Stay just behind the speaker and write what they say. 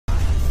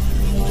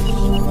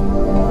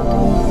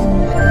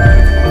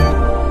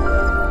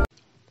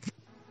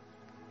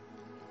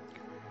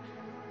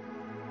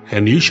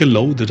And you shall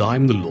know that I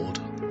am the Lord,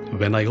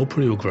 when I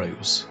open your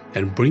graves,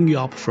 and bring you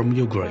up from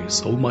your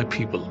graves, O my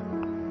people.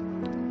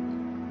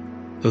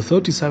 The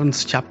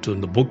 37th chapter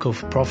in the book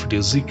of Prophet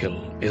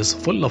Ezekiel is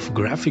full of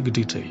graphic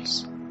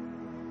details.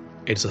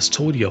 It's a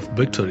story of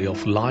victory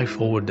of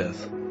life over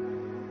death.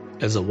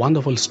 It's a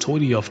wonderful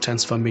story of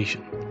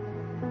transformation.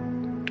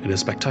 In a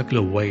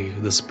spectacular way,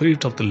 the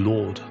Spirit of the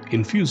Lord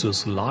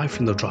infuses life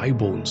in the dry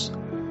bones,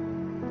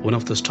 one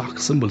of the stark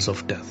symbols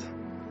of death.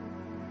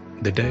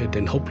 The dead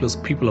and hopeless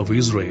people of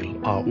Israel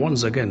are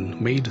once again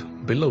made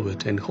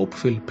beloved and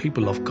hope-filled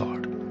people of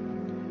God.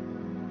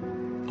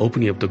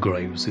 Opening up the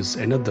graves is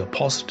another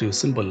positive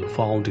symbol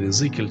found in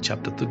Ezekiel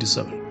chapter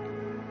 37,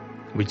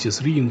 which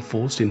is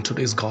reinforced in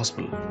today's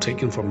Gospel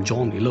taken from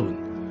John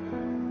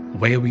 11,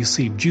 where we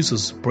see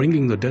Jesus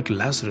bringing the dead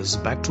Lazarus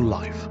back to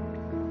life.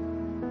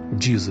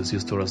 Jesus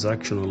is the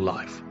resurrection and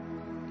life.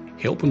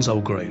 He opens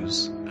our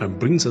graves and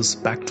brings us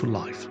back to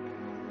life.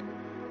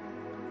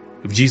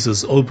 If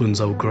Jesus opens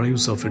our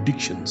graves of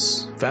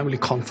addictions, family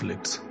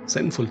conflicts,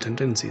 sinful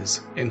tendencies,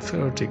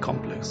 inferiority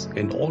complex,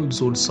 and all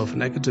sorts of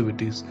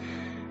negativities,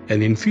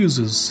 and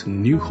infuses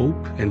new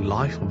hope and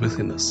life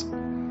within us,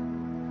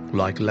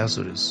 like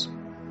Lazarus,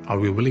 are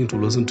we willing to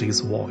listen to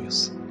His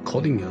voice,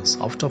 calling us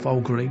out of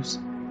our graves?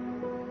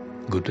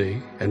 Good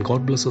day, and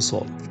God bless us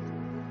all.